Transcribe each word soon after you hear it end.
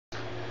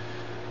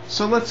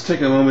So let's take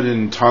a moment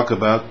and talk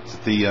about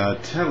the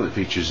tablet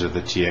features of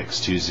the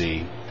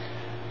TX2Z.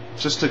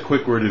 Just a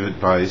quick word of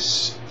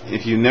advice.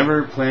 If you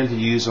never plan to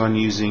use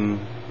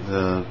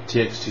the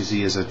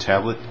TX2Z as a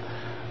tablet,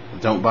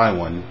 don't buy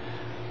one.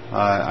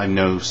 I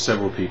know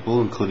several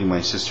people, including my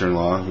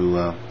sister-in-law, who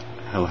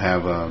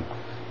have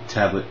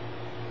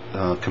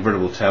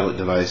convertible tablet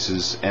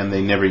devices, and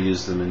they never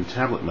use them in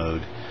tablet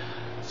mode.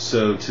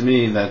 So to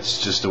me,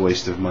 that's just a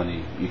waste of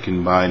money. You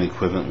can buy an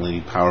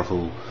equivalently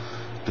powerful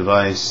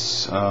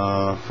device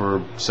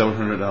for several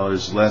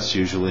 $100 less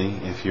usually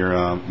if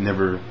you're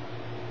never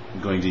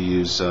going to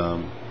use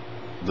the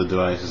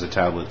device as a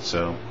tablet.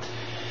 So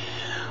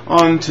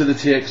on to the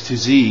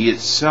TX2Z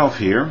itself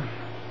here.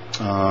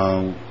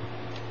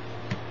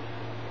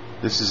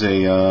 This is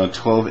a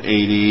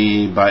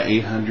 1280 by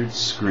 800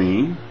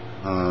 screen,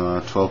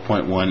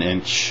 12.1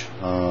 inch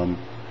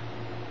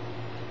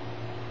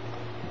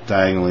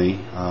diagonally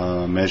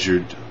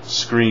measured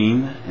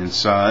screen in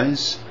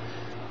size.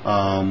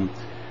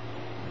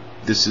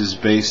 This is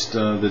based,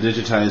 the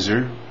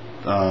digitizer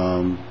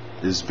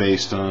is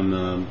based on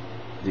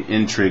the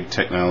Intrigue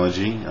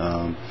technology.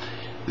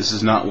 This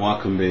is not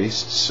Wacom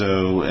based,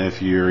 so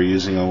if you're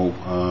using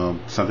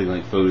something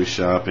like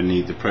Photoshop and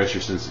need the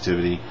pressure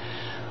sensitivity,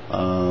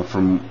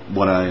 from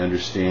what I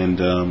understand,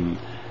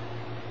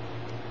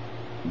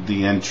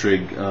 the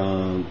Intrigue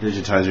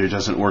digitizer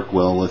doesn't work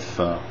well with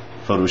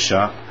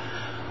Photoshop.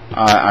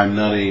 I'm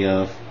not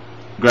a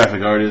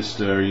graphic artist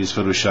or use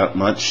Photoshop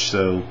much,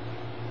 so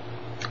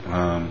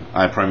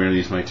I primarily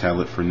use my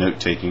tablet for note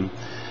taking,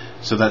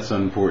 so that's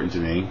unimportant to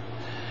me.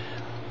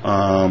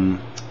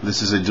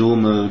 This is a dual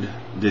mode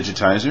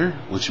digitizer,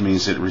 which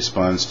means it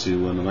responds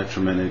to an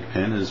electromagnetic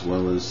pen as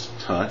well as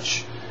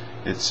touch.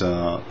 It's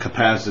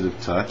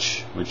capacitive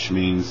touch, which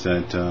means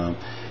that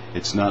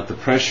it's not the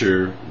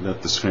pressure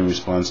that the screen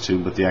responds to,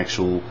 but the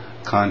actual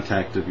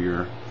contact of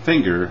your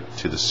finger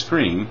to the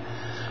screen.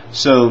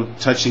 So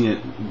touching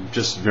it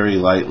just very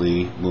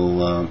lightly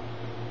will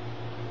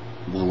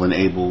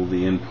enable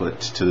the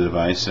input to the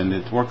device, and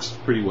it works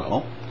pretty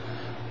well.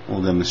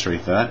 We'll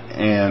demonstrate that.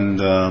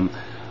 And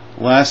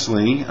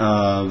lastly,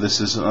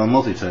 this is a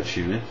multi-touch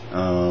unit,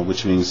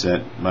 which means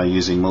that by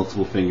using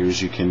multiple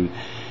fingers you can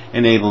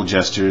enable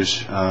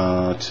gestures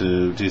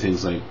to do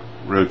things like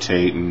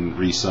rotate and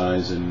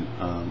resize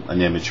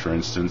an image, for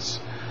instance.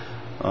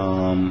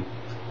 And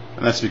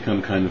that's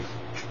become kind of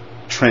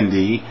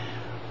trendy.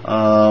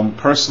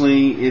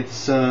 Personally,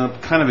 it's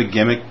kind of a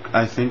gimmick,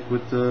 I think,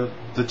 with the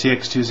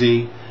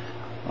TX2Z.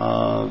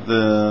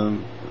 The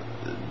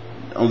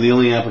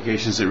only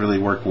applications that really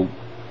work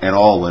at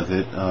all with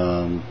it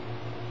are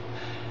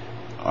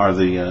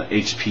the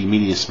HP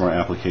MediaSmart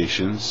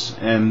applications,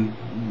 and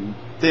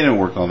they don't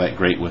work all that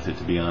great with it,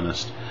 to be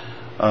honest.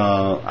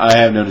 I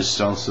have noticed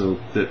also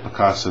that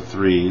Picasa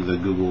 3, the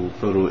Google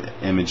photo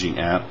imaging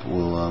app,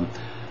 will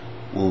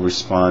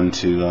respond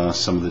to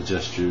some of the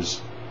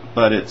gestures,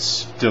 but it's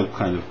still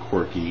kind of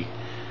quirky.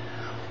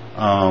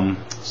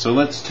 So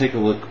let's take a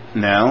look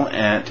now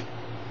at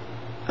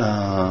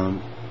the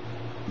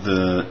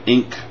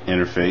ink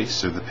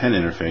interface, or the pen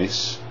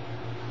interface.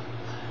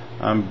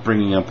 I'm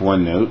bringing up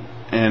OneNote,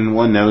 and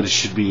OneNote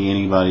should be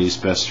anybody's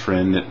best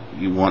friend that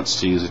wants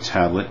to use a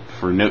tablet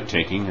for note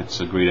taking. It's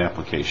a great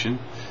application.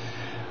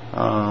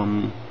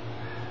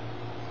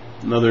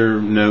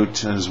 Another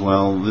note as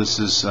well, this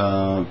is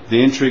the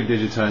Intrigue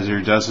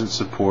digitizer doesn't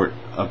support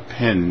a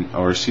pen,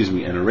 or excuse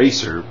me, an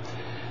eraser,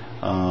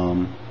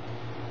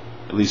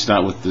 at least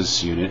not with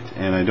this unit,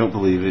 and I don't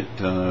believe it.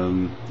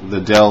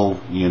 The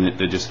Dell unit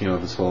that just came out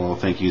this fall, I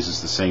think,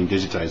 uses the same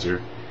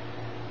digitizer,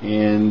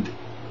 and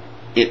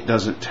it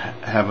doesn't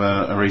have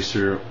a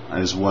eraser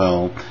as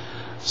well.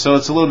 So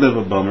it's a little bit of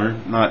a bummer.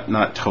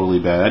 Not totally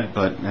bad,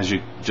 but as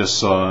you just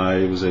saw,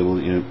 I was able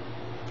to,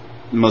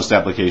 most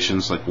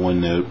applications like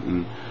OneNote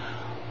and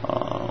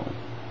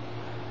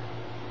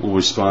will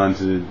respond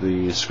to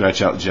the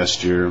scratch out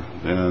gesture,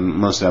 and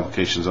most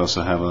applications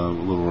also have a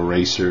little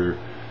eraser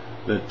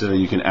that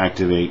you can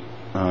activate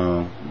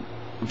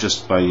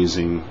just by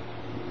using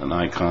an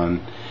icon.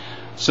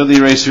 So the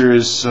eraser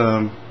is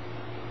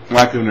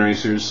lack of an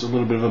eraser is a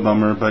little bit of a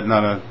bummer, but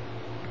not a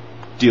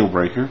deal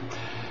breaker.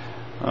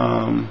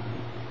 The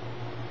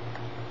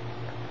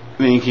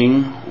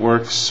inking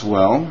works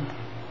well.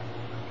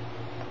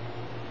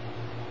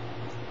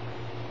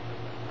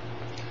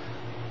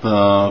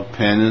 The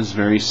pen is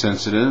very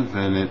sensitive,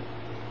 and it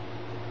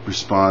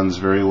responds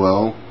very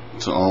well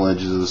to all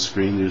edges of the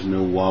screen. There's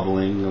no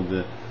wobbling of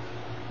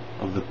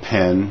the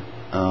pen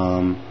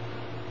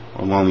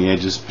along the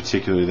edges,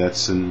 particularly.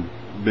 That's been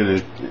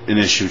an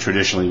issue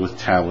traditionally with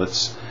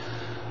tablets.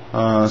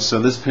 So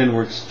this pen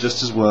works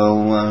just as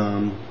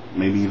well,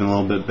 maybe even a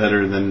little bit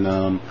better than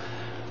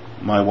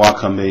my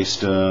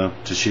Wacom-based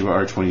Toshiba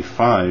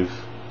R25.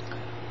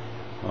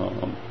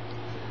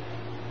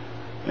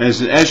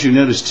 As you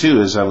noticed too,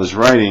 as I was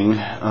writing,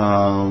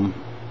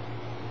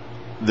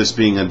 this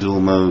being a dual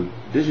mode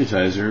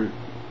digitizer,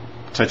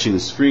 touching the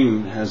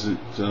screen hasn't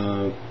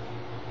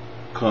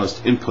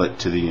caused input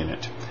to the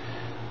unit.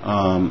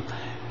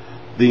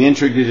 The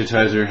Intrig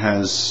digitizer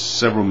has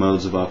several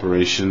modes of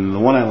operation. The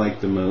one I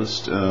like the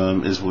most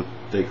is what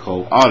they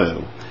call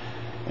auto.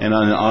 And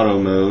on an auto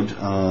mode,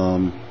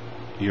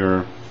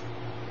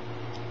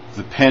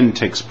 the pen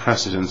takes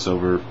precedence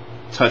over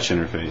touch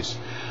interface.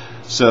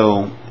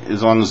 So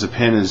as long as the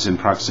pen is in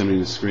proximity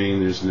to the screen,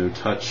 there's no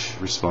touch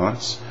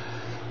response.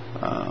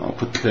 I'll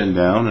put the pen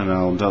down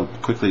and I'll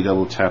quickly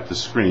double tap the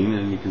screen,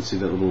 and you can see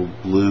that little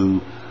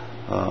blue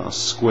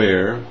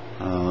square,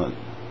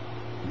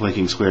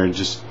 blinking square,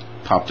 just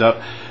popped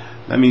up.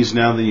 That means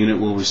now the unit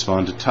will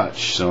respond to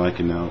touch. So I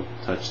can now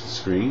touch the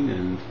screen,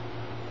 and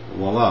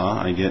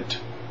voila, I get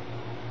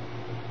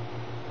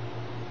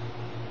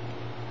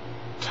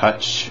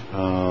touch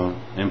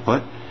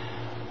input.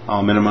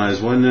 I'll minimize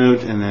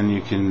OneNote, and then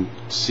you can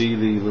see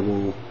the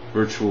little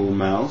virtual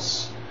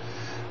mouse.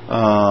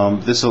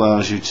 This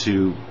allows you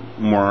to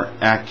more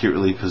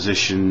accurately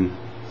position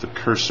the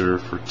cursor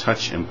for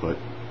touch input.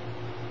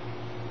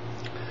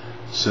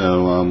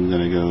 So I'm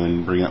going to go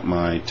and bring up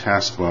my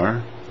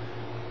taskbar,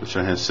 which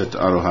I have set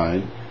to auto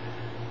hide,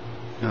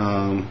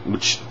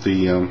 which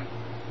the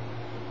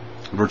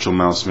virtual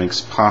mouse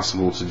makes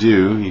possible to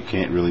do. You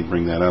can't really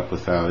bring that up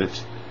without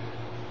it.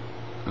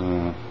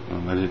 I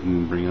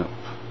didn't bring up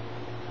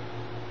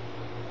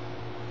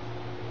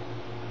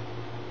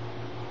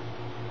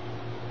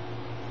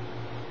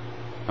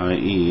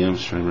IE. I'm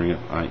just trying to bring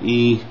up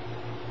IE.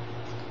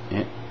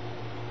 Yeah.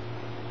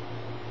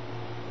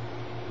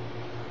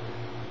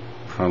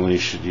 Probably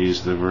should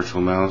use the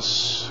virtual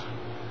mouse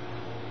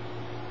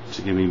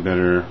to give me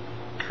better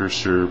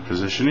cursor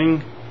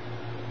positioning.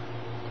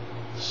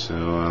 So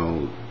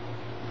I'll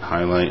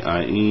highlight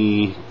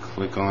IE,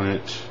 click on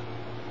it.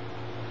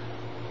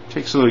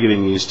 Takes a little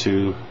getting used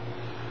to.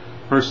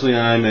 Personally,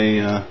 I'm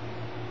a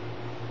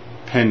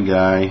pen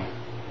guy,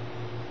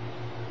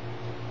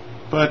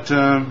 but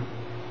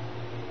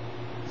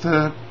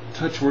the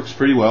touch works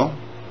pretty well.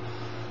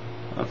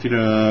 If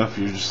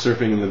you're just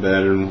surfing in the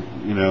bed,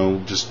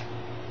 and just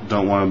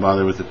don't want to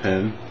bother with the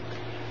pen.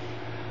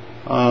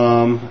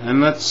 And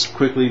let's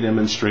quickly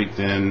demonstrate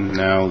then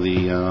now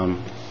the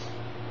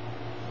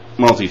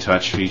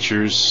multi-touch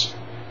features.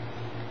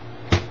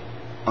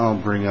 I'll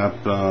bring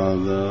up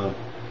the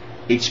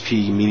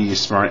HP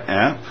MediaSmart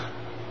app.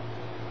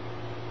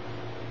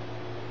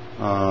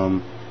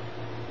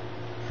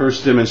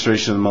 First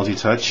demonstration of the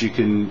multi-touch. You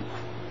can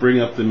bring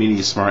up the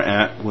MediaSmart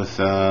app with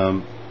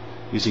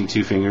using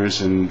two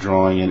fingers and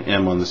drawing an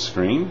M on the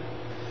screen.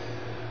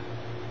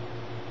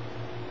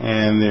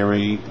 And there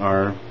we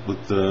are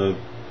with the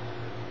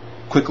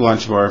quick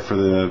launch bar for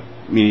the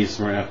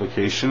MediaSmart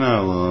application.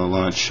 I'll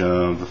launch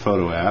the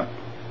photo app.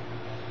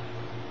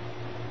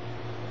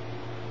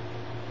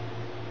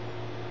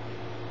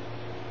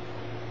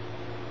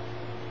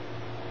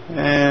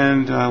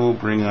 And I will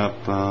bring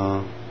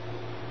up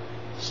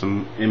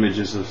some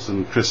images of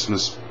some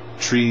Christmas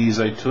trees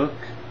I took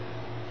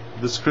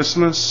this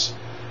Christmas.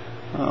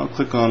 I'll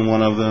click on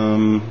one of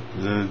them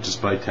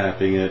just by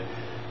tapping it,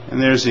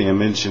 and there's the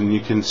image, and you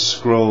can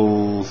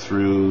scroll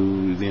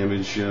through the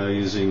image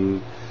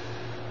using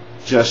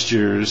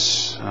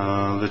gestures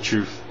that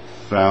you've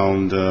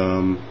found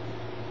in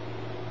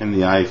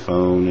the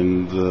iPhone,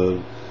 and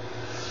the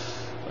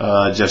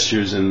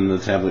gestures in the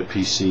tablet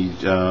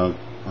PC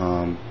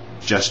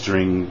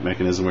gesturing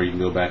mechanism where you can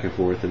go back and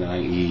forth in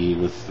IE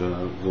with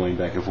going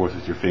back and forth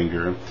with your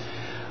finger.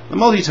 The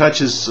multi-touch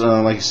is,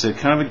 like I said,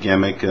 kind of a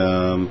gimmick.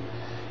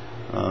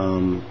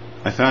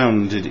 I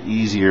found it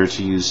easier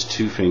to use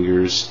two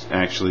fingers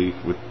actually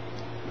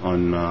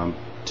on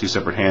two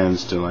separate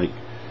hands to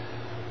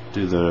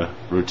do the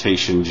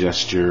rotation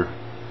gesture.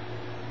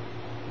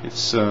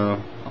 It's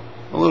a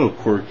little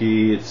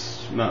quirky.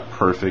 It's not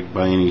perfect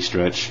by any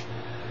stretch,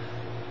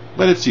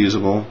 but it's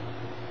usable.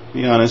 To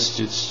be honest,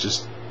 it's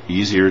just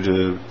easier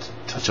to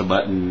touch a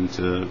button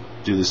to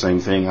do the same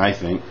thing, I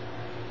think.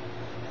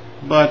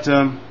 But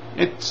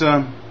it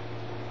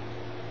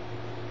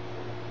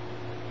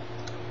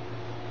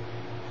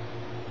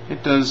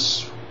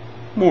does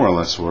more or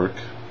less work.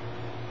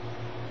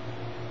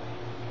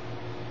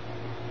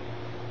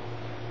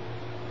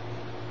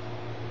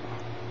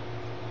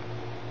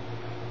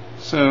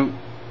 So,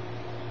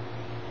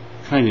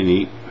 kind of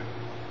neat.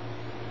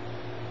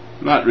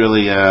 Not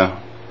really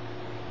a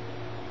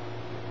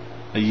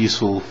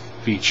useful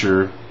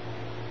feature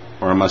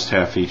or a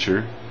must-have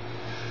feature.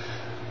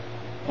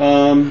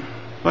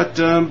 But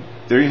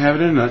there you have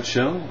it in a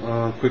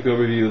nutshell. Quick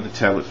overview of the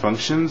tablet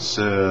functions.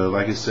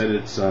 Like I said,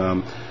 it's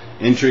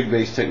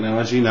Intrig-based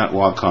technology, not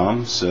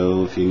Wacom.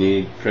 So if you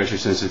need pressure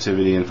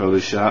sensitivity in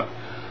Photoshop,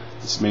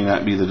 this may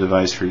not be the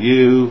device for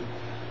you.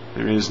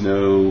 There is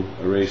no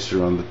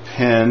eraser on the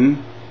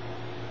pen.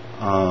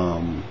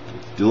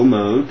 Dual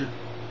mode,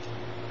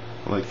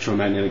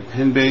 electromagnetic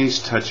pen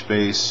base, touch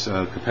base,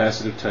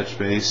 capacitive touch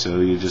base. So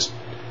you just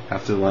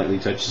have to lightly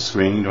touch the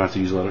screen. You don't have to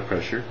use a lot of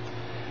pressure.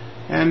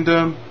 And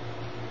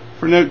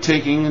for note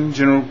taking and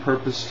general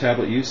purpose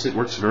tablet use, it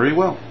works very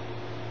well.